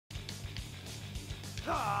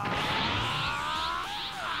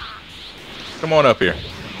Come on up here.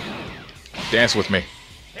 Dance with me.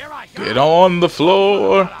 Get on the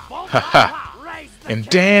floor. Haha. And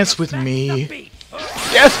dance with me.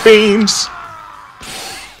 Death beams.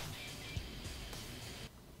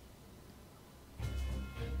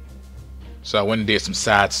 So I went and did some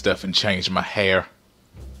side stuff and changed my hair.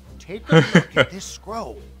 Take a look at this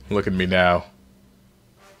scroll. Look at me now.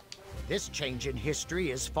 This change in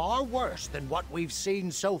history is far worse than what we've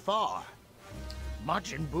seen so far.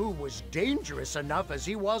 Majin Buu was dangerous enough as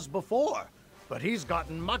he was before, but he's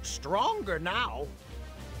gotten much stronger now.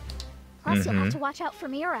 Plus, you'll have to watch out for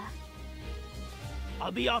Mira.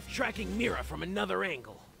 I'll be off tracking Mira from another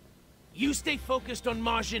angle. You stay focused on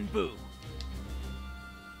Majin Buu.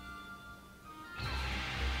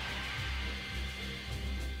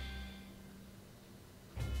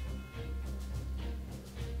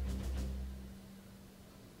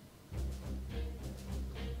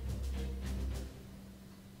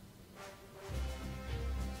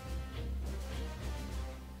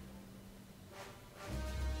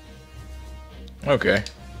 Okay.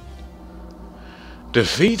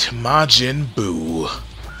 Defeat Majin Buu.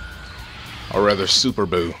 Or rather, Super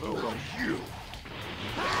Buu. Oh, you.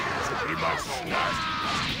 To be my snack.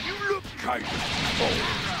 You look kind of cold.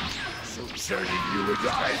 So turning you into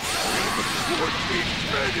ice cream would be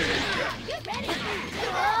fitting. Get ready!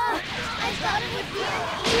 I thought it would be an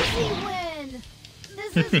easy win.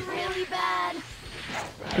 This is really bad.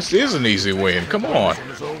 This is an easy win. Come on.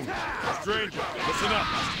 Stranger, listen up.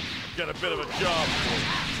 Got a bit of a job for you.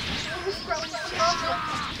 Who's growing children?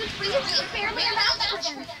 The freezing barely around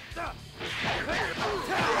them.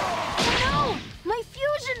 Oh no! My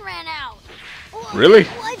fusion ran out. Really?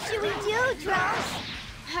 What should we do, Trunks?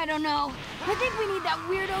 I don't know. I think we need that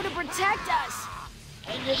weirdo to protect us.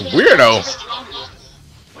 Weirdo?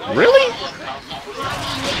 Really?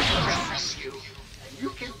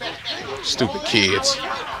 Stupid kids.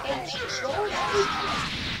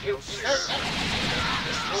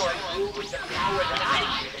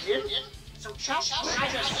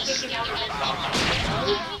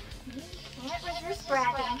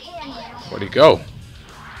 Where'd he go?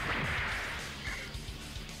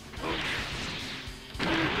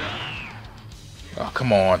 Oh,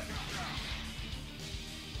 come on.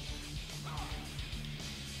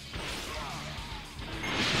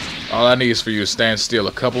 All I need is for you to stand still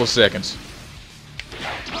a couple of seconds.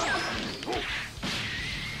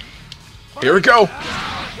 Here we go.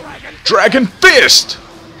 Dragon Fist!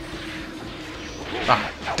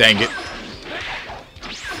 Ah, dang it.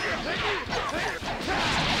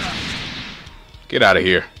 Get out of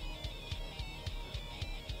here.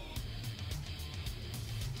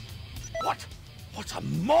 What? What a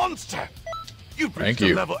monster! You Thank reached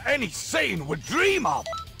you. a level any Saiyan would dream of!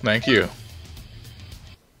 Thank you.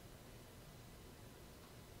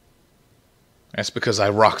 That's because I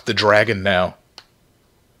rock the dragon now.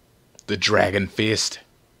 The Dragon Fist.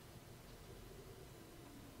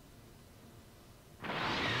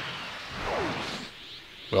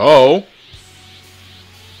 Oh.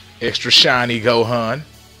 Extra shiny Gohan.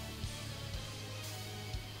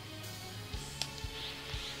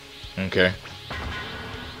 Okay.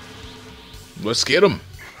 Let's get him.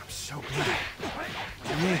 I'm so glad.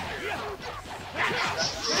 Yeah.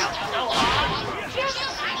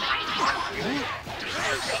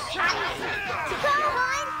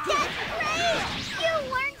 Gohan, get free! You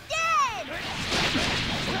weren't dead!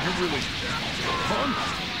 You really fun?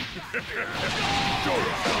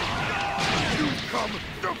 You've come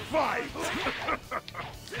to fight!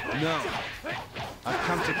 No. I've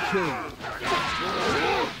come to kill you.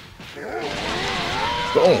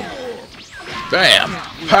 Boom. Bam.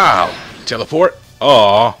 Pow. Teleport.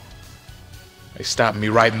 Aw. They stopped me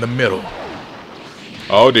right in the middle.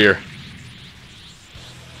 Oh dear.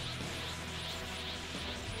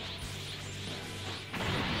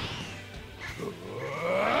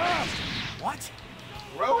 What?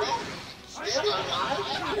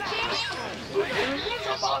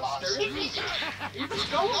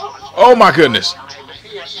 Oh my goodness.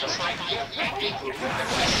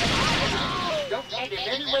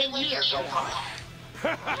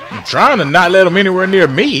 I'm trying to not let him anywhere near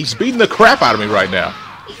me. He's beating the crap out of me right now.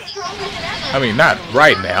 I mean, not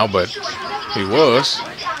right now, but he was.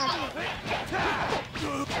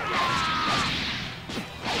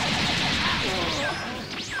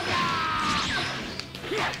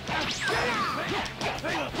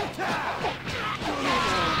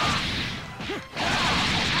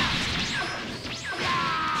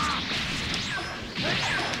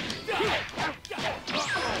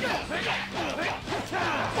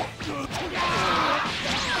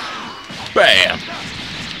 Bam!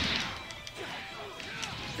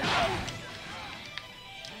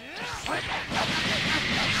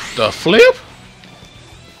 The flip?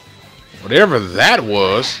 Whatever that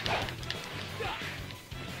was.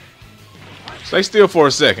 Stay still for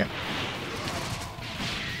a second.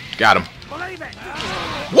 Got him.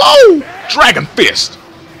 Whoa! Dragon Fist!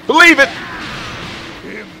 Believe it!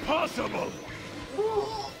 Impossible!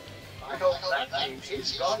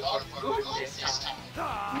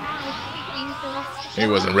 He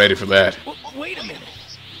wasn't ready for that. Wait a minute.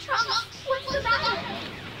 Trunks, what's the matter?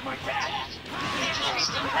 My dad.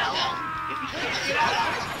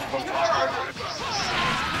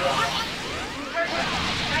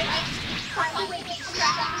 Find a way to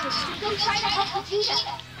distract me. Go try to help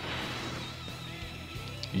Vegeta.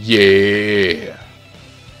 Yeah.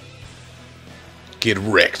 Get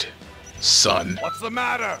wrecked, son. What's the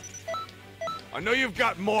matter? I know you've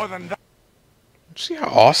got more than that. See how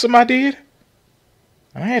awesome I did?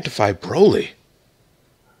 I had to fight Broly.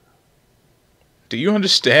 Do you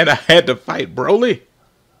understand? I had to fight Broly.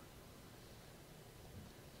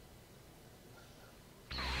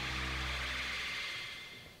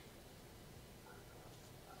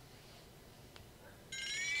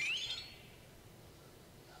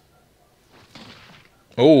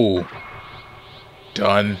 Oh.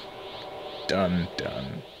 Done. Done.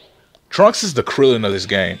 Done. Trunks is the Krillin of this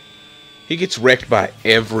game. He gets wrecked by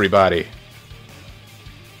everybody.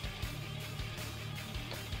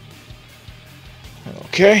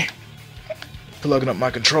 Okay. Plugging up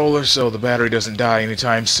my controller so the battery doesn't die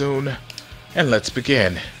anytime soon. And let's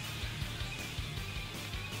begin.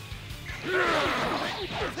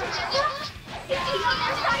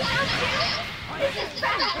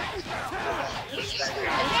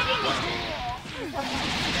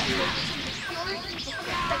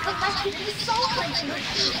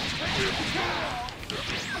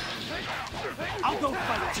 I'll go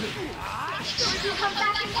fight too.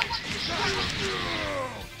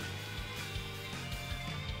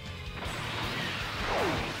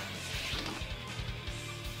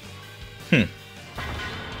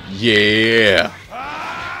 Yeah.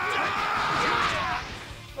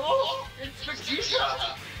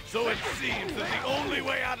 So it seems that the only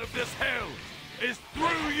way out of this hell is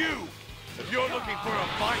through you. If you're looking for a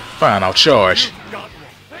fight, Fine, I'll charge. you've got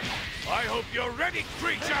one. I hope you're ready,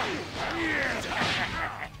 creature.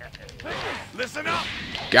 Listen up.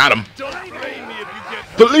 Got him. Don't blame me if you get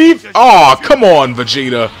hurt. Believe. Just Aw, use come on,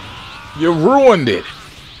 Vegeta. You ruined it.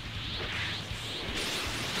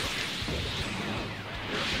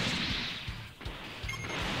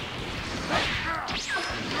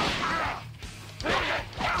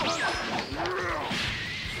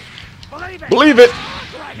 Believe it.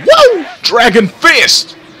 Woo! Dragon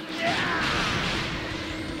Fist.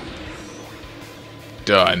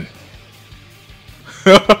 Done.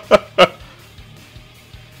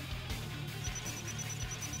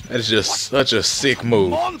 That's just such a sick move.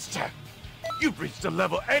 Monster! You've reached a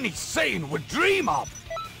level any Saiyan would dream of.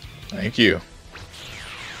 Thank you.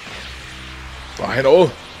 Final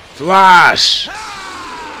Flash.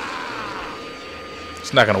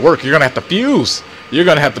 It's not gonna work. You're gonna have to fuse. You're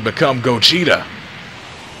gonna have to become Gogeta.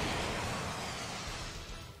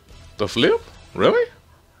 The flip? Really?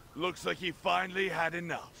 Looks like he finally had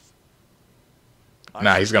enough.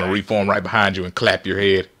 Nah, he's gonna reform right behind you and clap your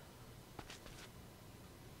head.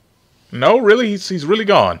 No, really? He's really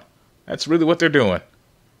gone. That's really what they're doing.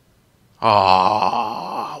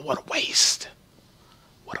 Ah, what a waste.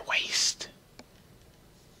 What a waste.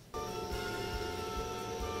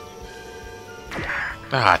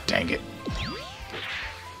 Ah, dang it.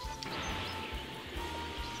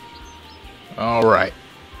 All right.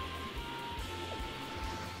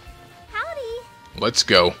 Howdy. Let's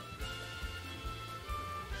go.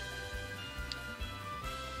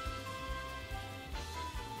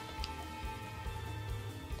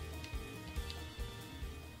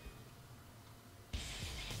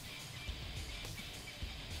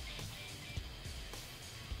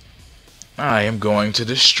 I am going to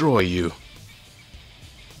destroy you.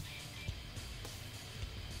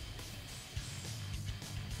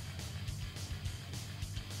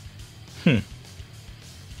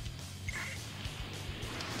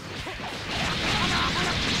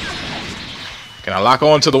 Can I lock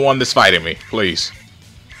on to the one that's fighting me, please?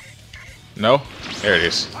 No? There it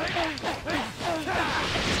is.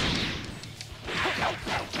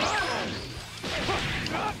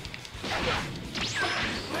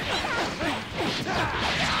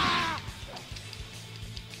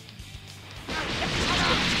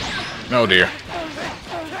 Oh dear.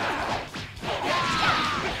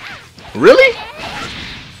 Really?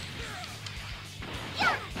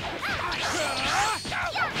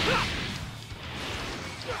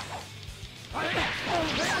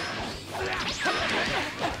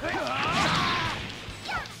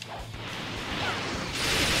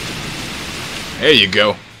 There you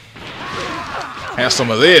go. Have some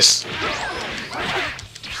of this.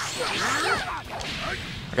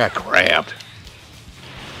 I got grabbed.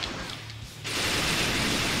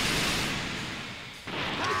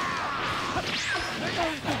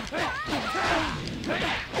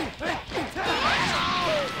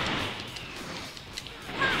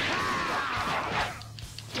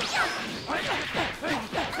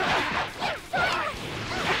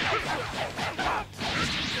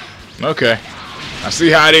 Okay. I see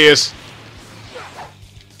how it is.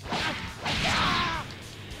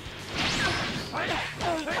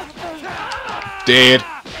 Dead.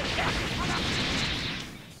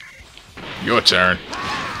 Your turn.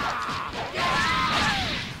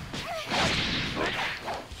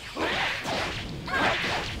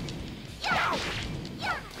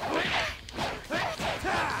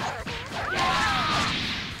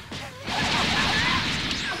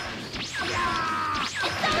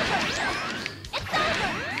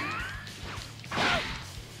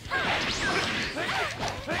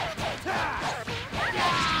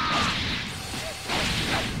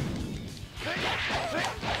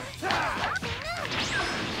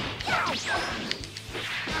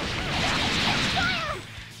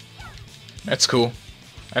 That's cool.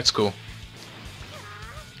 That's cool.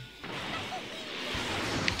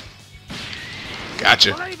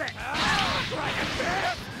 Gotcha.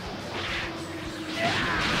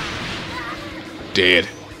 Dead.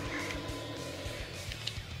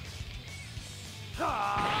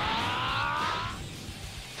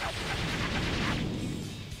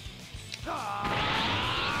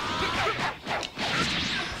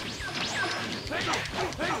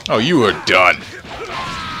 Oh, you are done.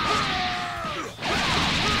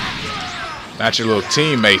 Not your little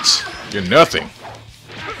teammates. You're nothing.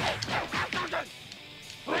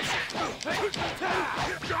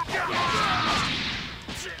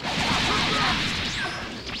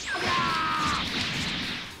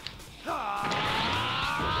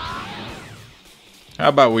 How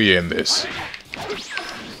about we end this?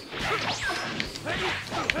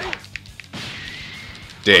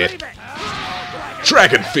 Dead.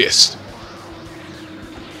 Dragon Fist.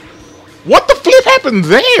 What the flip happened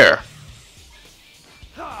there?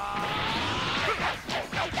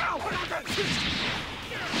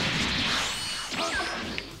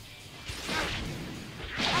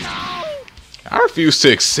 I refuse to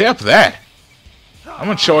accept that. I'm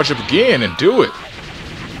gonna charge up again and do it.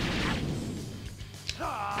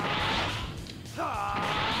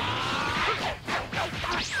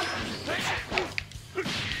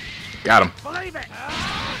 Got him.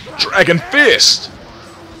 Dragon Fist!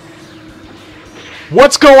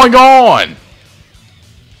 What's going on?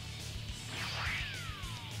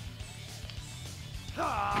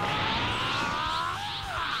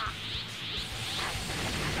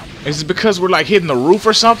 Is it because we're like hitting the roof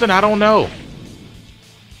or something? I don't know.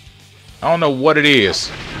 I don't know what it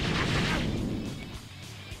is.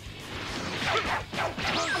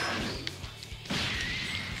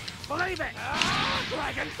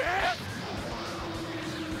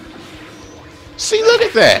 See, look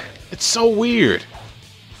at that. It's so weird.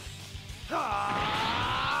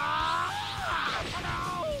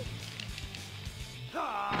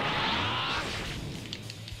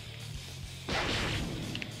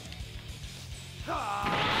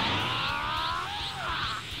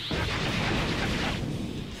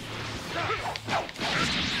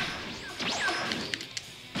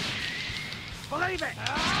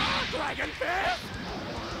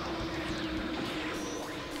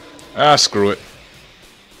 Ah, screw it.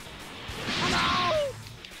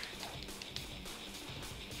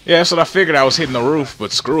 Yeah, that's what I figured. I was hitting the roof,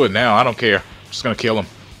 but screw it now. I don't care. I'm just gonna kill him.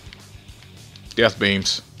 Death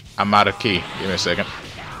beams. I'm out of key. Give me a second.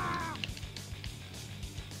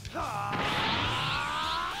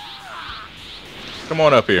 Come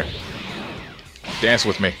on up here. Dance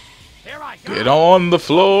with me. Get on the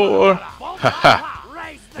floor. Haha.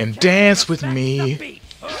 And dance with me.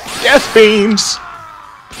 Death beams.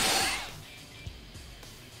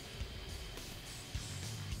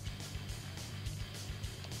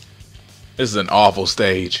 This is an awful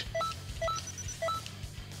stage.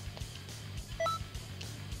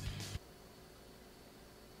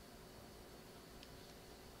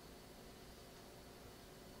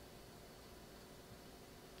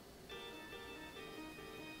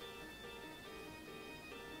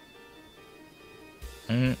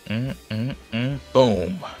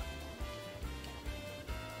 Boom.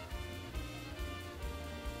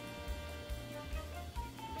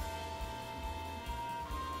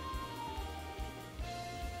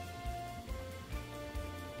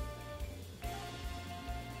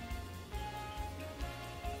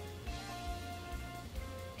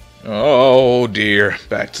 Oh dear,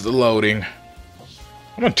 back to the loading.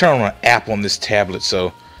 I'm gonna turn on an app on this tablet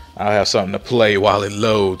so I'll have something to play while it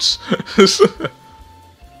loads.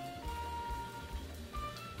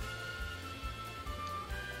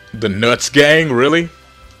 The Nuts Gang, really?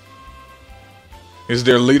 Is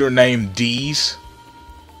their leader named D's?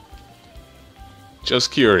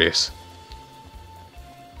 Just curious.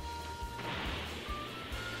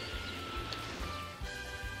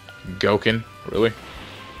 Goken, really?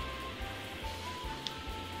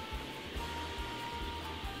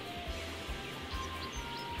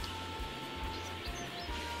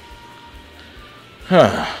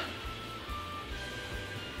 Huh.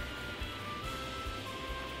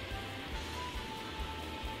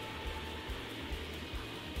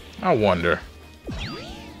 I wonder.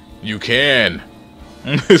 You can.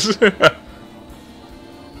 I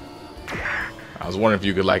was wondering if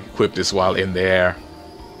you could like equip this while in the air.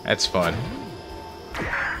 That's fun.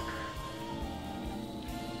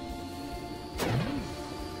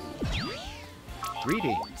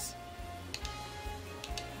 Greetings.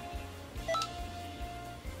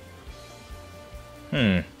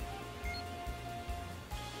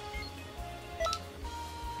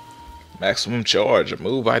 Maximum charge, a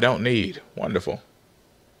move I don't need. Wonderful.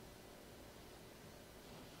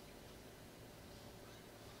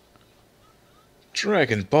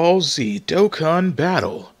 Dragon Ball Z Dokkan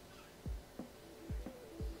Battle.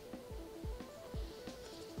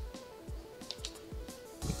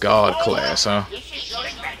 God class, huh?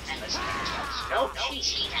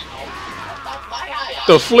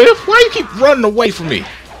 The flip? Why you keep running away from me?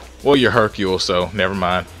 Well, you're Hercule, so never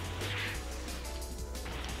mind.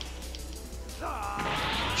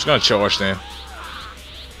 Just gonna charge then.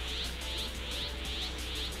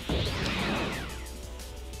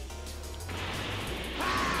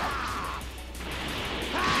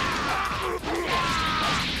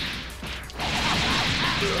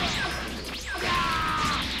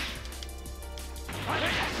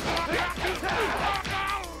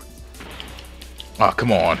 Oh,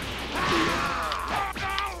 come on.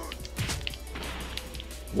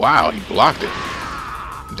 Wow, he blocked it.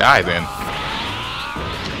 Die then.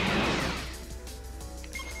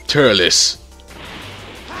 Turles.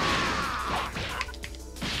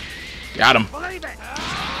 Got him.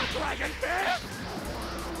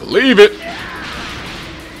 Believe it.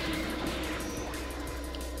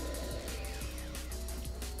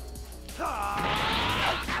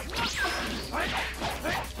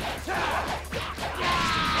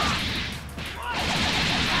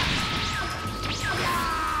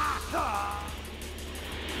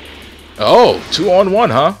 Oh,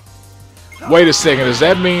 2-on-1, huh? Wait a second, does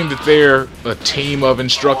that mean that they're a team of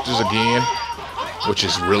instructors again? Which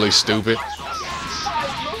is really stupid.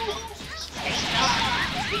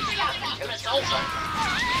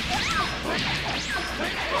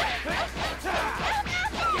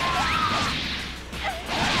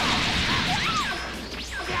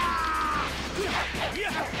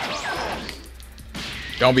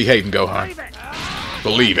 Don't be hating, Gohan.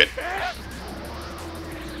 Believe it.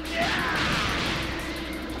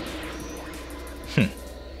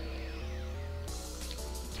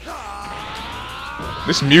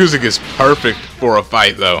 This music is perfect for a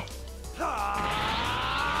fight, though.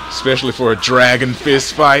 Especially for a Dragon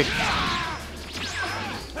Fist fight.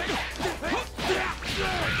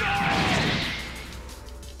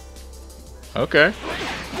 Okay.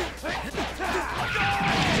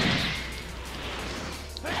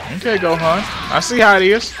 Okay, Gohan. I see how it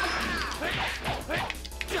is.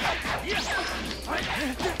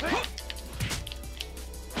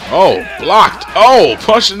 Oh, blocked. Oh,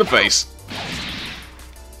 punched in the face.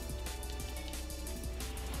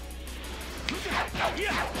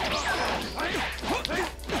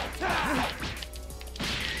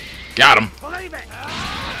 Got him.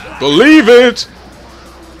 Believe it.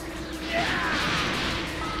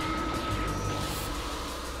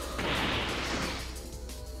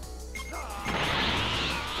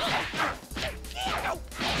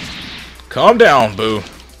 Calm down, Boo.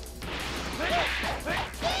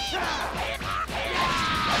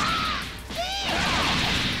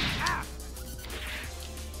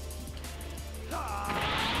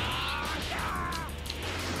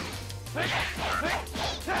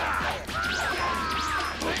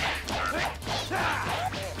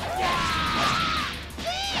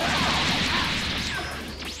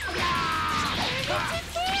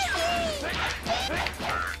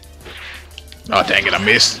 Oh, dang it, I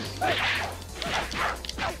missed.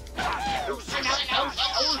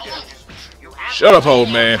 Shut up, old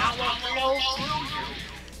man.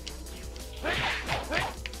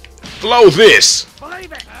 Blow this.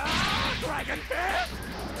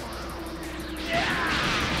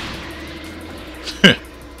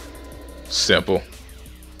 Simple.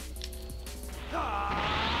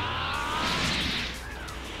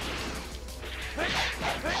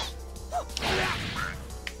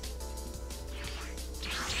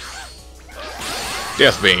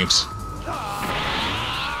 Death beams.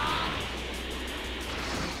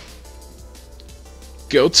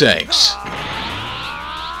 Go tanks.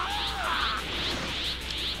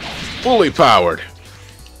 Fully powered.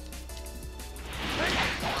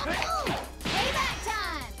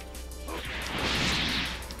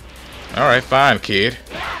 Alright, fine, kid.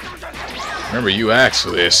 Remember, you asked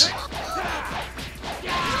for this.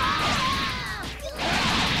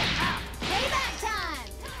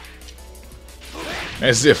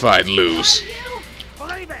 As if I'd lose.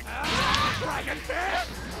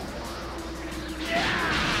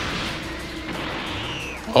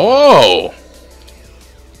 Oh!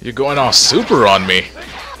 You're going all super on me.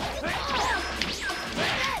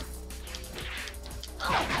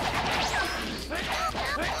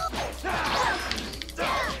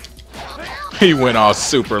 He went all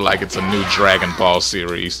super like it's a new Dragon Ball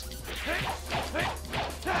series.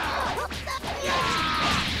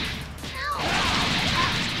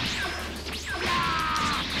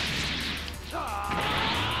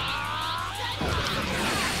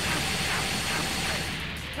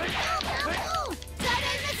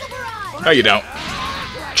 No, you don't.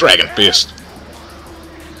 Dragon Fist.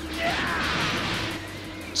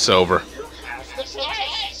 It's over.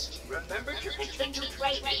 Remember to continue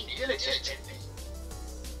training diligently.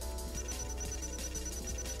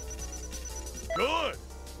 Good.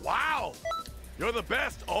 Wow. You're the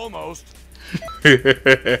best, almost.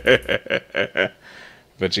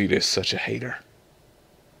 Vegeta's such a hater.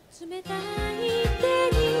 冷たい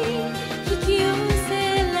手に引き寄せ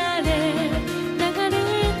られ流れ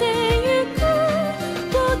てゆく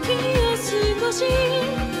時を過ごし